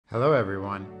Hello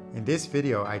everyone. In this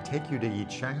video, I take you to eat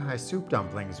Shanghai soup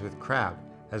dumplings with crab,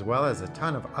 as well as a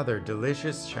ton of other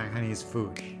delicious Shanghainese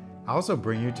food. I also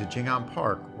bring you to Jing A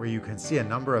Park, where you can see a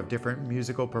number of different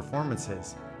musical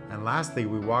performances. And lastly,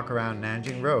 we walk around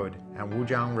Nanjing Road and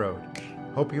Wujiang Road.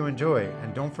 Hope you enjoy,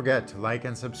 and don't forget to like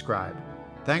and subscribe.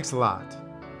 Thanks a lot.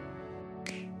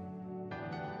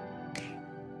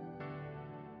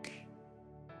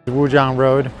 Wujiang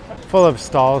Road, full of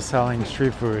stalls selling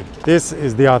street food. This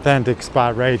is the authentic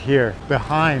spot right here,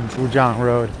 behind Wujiang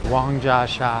Road,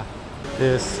 WangJiaSha.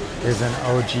 This is an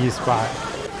OG spot.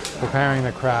 Preparing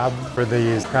the crab for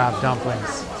these crab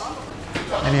dumplings.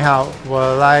 你好，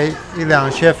我来一两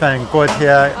蟹粉锅贴，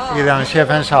一两蟹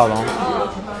粉小笼。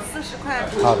40块。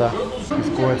好的。These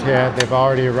锅贴, they've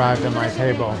already arrived at my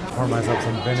table. Pour myself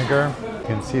some vinegar. You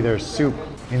can see there's soup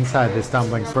inside this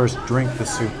dumpling. First, drink the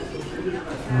soup.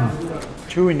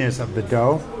 Chewiness of the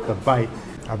dough, the bite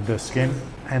of the skin,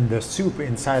 and the soup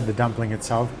inside the dumpling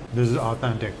itself. This is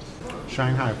authentic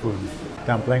Shanghai food.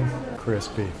 Dumpling,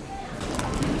 crispy.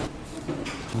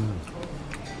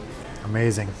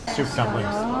 Amazing. Soup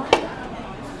dumplings.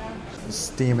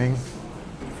 Steaming.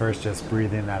 First, just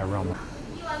breathe in that aroma.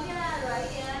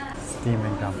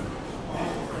 Steaming dumpling.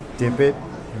 Dip it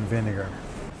in vinegar.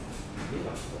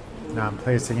 Now I'm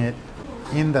placing it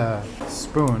in the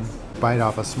spoon. Bite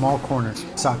off a small corner,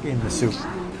 suck in the soup.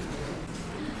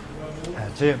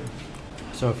 That's it.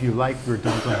 So if you like your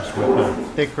dumplings with a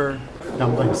thicker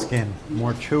dumpling skin,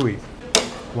 more chewy,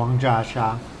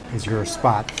 WangJiaSha is your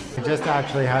spot. I just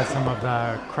actually had some of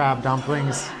the crab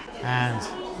dumplings, and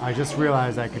I just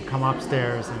realized I could come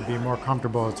upstairs and be more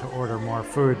comfortable to order more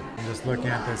food. I'm just looking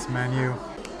at this menu,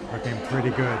 looking pretty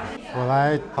good. 我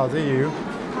来烤着鱼。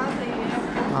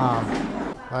啊。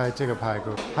来这个排骨，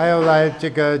还有来这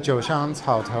个九香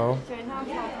草头，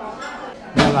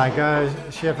要来个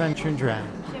蟹粉春卷，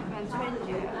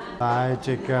来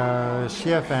这个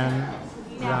蟹粉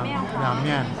凉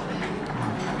面，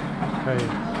可以。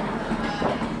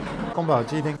宫保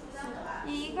鸡丁，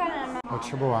你一个人吗？我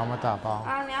吃不完，我打包。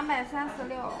啊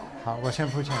，236。好，我先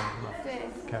付钱。对。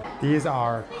Okay. These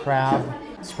are crab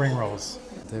spring rolls.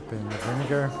 Dip in the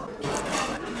vinegar.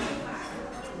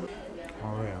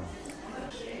 Oh yeah.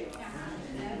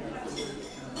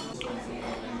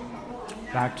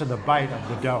 Back to the bite of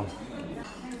the dough.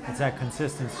 It's that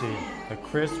consistency, the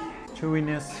crisp,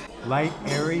 chewiness, light,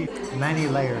 airy, many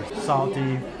layers.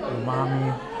 Salty,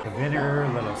 umami, the vinegar,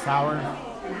 a little sour.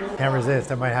 Can't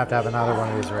resist, I might have to have another one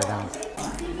of these right now.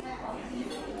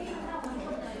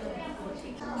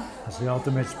 It's the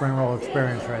ultimate spring roll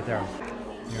experience right there.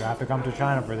 You have to come to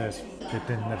China for this. Dipped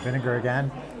in the vinegar again.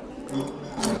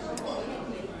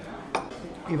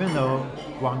 Even though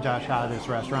WangJiaSha, this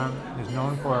restaurant, is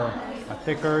known for a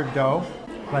thicker dough,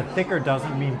 but thicker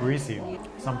doesn't mean greasy.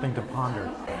 Something to ponder.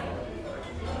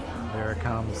 There it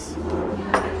comes.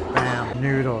 Bam,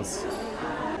 noodles,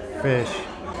 fish.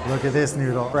 Look at this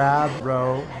noodle. Crab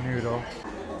roe noodle.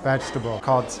 Vegetable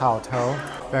called cao tou.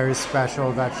 Very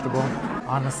special vegetable.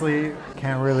 Honestly,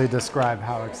 can't really describe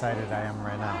how excited I am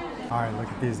right now. All right, look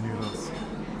at these noodles.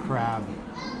 Crab.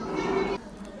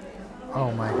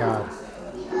 Oh my God.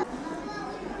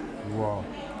 Whoa.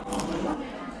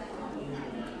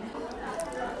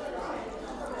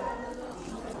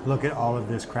 Look at all of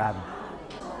this crab.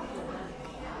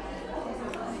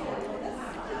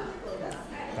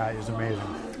 That is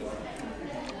amazing.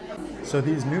 So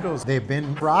these noodles, they've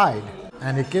been fried,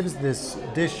 and it gives this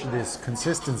dish this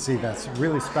consistency that's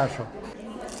really special.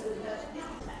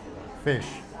 Fish.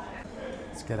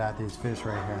 Let's get at these fish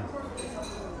right here.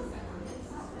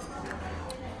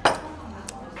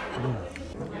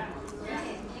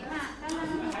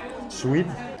 Sweet,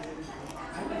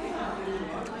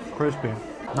 crispy,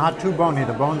 not too bony.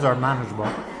 The bones are manageable.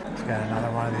 Let's get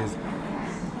another one of these.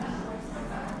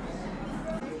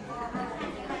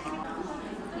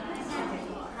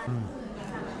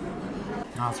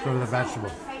 Now let's go to the vegetable.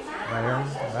 Right here,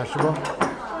 vegetable.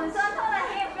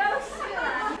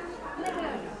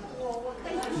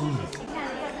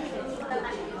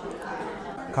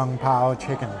 Pao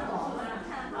Chicken.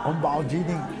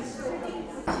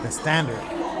 The standard.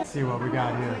 Let's see what we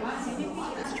got here.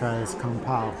 Let's try this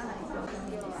Pao.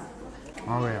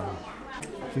 Oh yeah.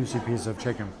 Juicy piece of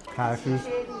chicken. Cashews.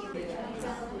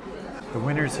 The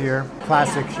winners here,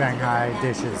 classic Shanghai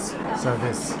dishes. So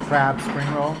this crab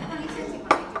spring roll.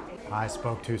 I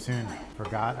spoke too soon.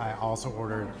 Forgot I also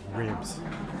ordered ribs.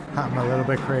 I'm a little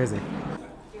bit crazy.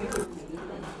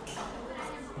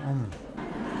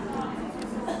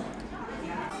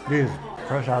 These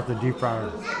fresh out the deep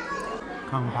fryer.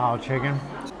 Pao Chicken.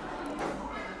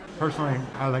 Personally,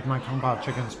 I like my Pao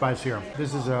Chicken spicier.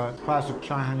 This is a classic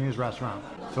Shanghainese restaurant,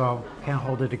 so can't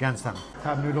hold it against them.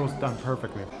 Crab noodles done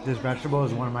perfectly. This vegetable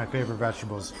is one of my favorite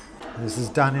vegetables. This is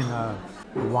done in a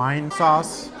wine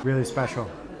sauce, really special.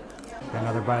 Get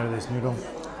another bite of this noodle.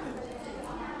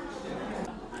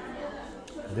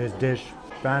 This dish,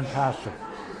 fantastic.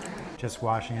 Just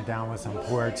washing it down with some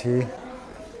pu'er tea.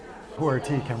 Pu'er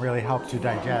tea can really help to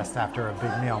digest after a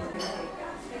big meal.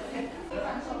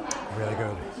 Really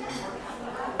good.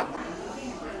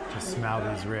 Just smell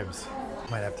these ribs.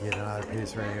 Might have to get another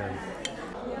piece right here.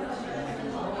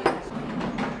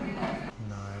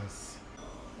 Nice.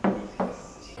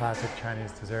 Classic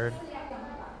Chinese dessert.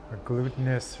 A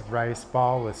glutinous rice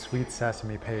ball with sweet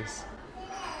sesame paste.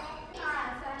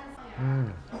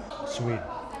 Sweet.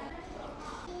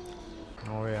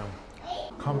 Oh yeah.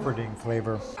 Comforting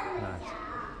flavor. Nice.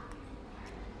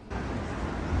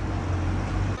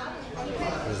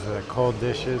 These are the cold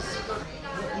dishes.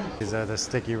 These are the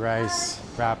sticky rice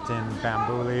wrapped in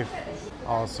bamboo leaf.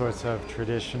 All sorts of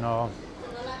traditional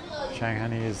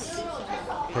Shanghainese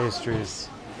pastries.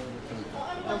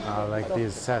 Like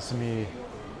these sesame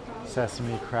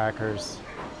crackers.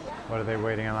 What are they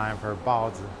waiting in line for?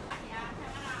 Baozi.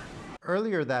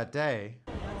 Earlier that day,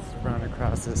 let's run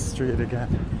across this street again.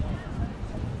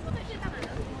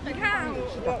 And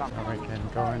we can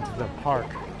go into the park.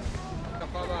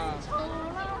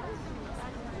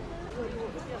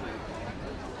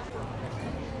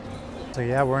 So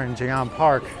yeah, we're in Jing A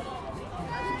Park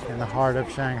in the heart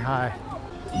of Shanghai.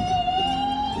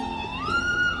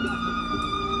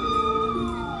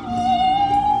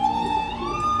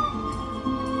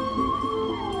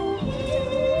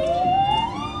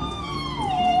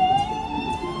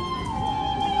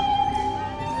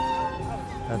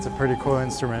 That's a pretty cool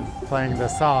instrument, playing the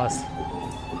sauce.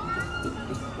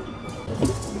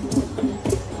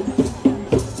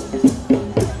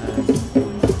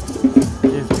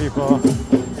 And these people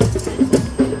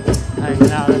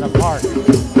hanging out in the park.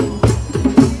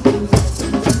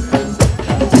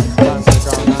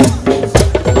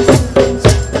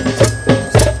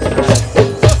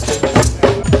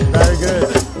 Very good.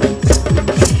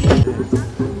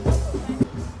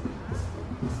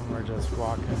 And we're just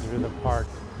walking through the park.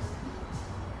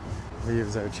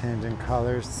 Leaves are changing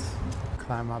colors.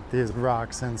 Climb up these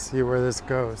rocks and see where this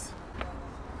goes.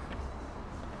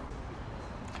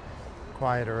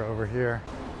 Quieter over here.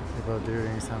 People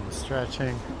doing some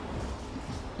stretching.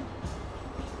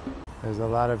 There's a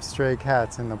lot of stray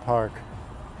cats in the park.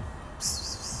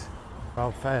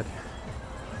 Well fed.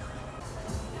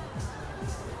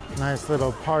 Nice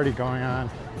little party going on.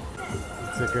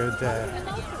 It's a good day.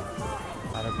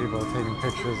 A lot of people taking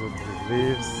pictures of the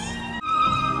leaves.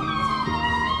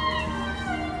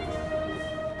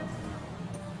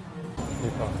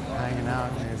 People hanging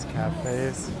out in these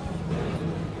cafes.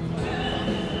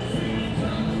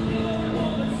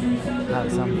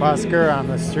 Have some busker on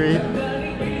the street.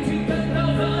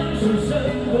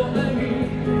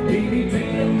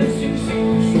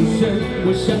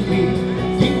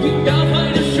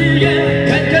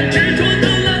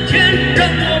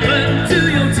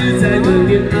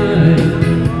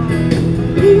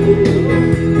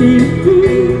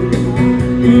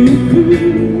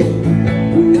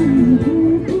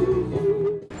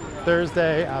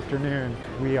 Thursday afternoon,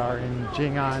 we are in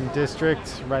Jing'an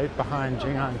district, right behind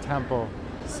Jing'an Temple.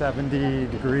 70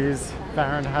 degrees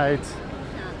Fahrenheit,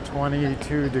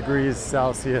 22 degrees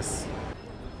Celsius.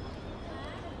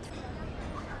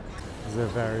 This is a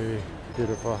very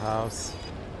beautiful house.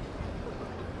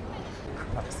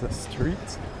 Across the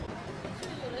street.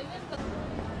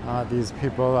 These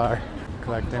people are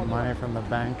collecting money from the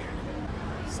bank.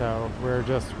 So we're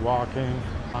just walking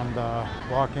on the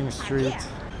walking street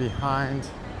behind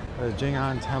the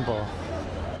Jing'an Temple.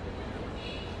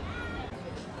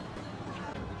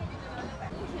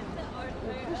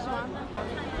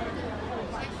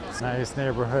 Nice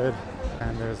neighborhood,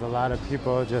 and there's a lot of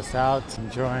people just out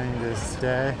enjoying this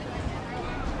day.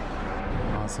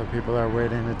 Also, people are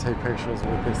waiting to take pictures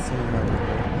with this scene over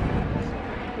here.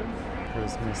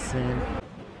 Christmas scene.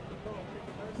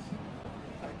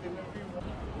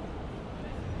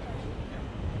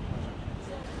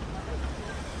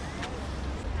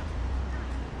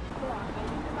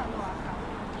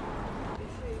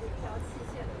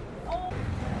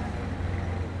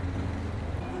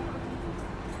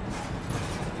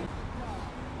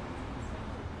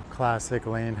 Classic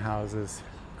lane houses,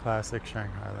 classic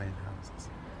Shanghai lane houses.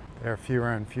 There are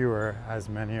fewer and fewer as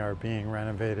many are being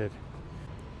renovated.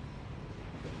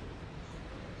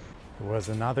 It was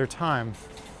another time.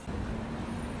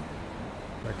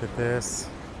 Look at this.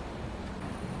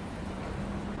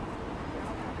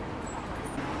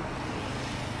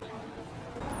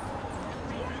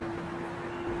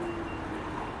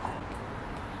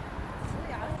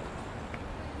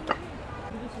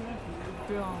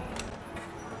 对啊。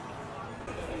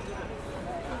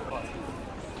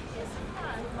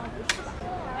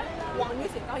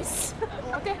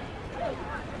OK。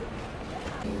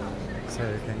 So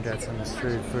you can get some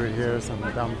street food here, some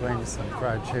dumplings, some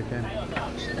fried chicken,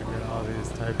 and all these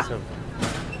types of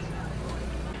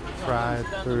fried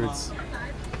foods.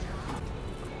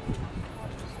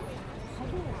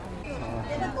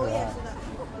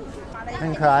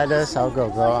 很可爱的小狗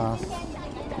狗啊，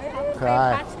可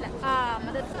爱。啊，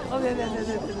没得。哦，对。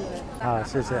好，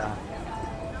谢谢啊。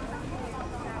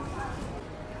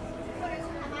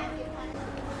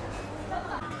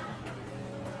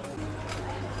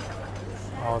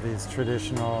All these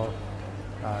traditional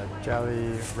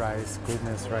jelly rice,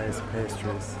 glutinous rice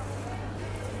pastries.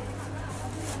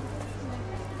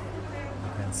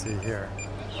 You can see here.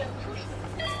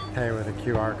 Pay with a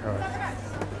QR code.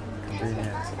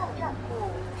 Convenient.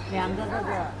 2个这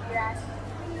个。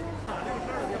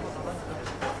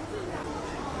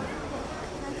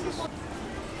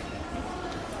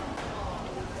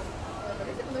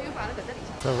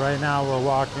 So right now we're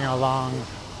walking along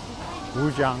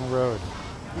Wujiang Road.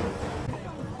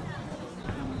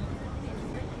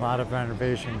 A lot of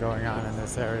renovation going on in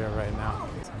this area right now.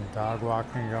 Some dog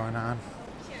walking going on.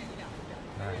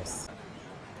 Nice.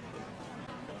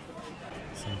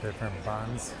 Some different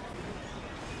buns.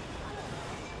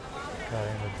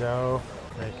 Cutting the dough,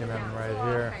 making them right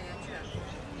here.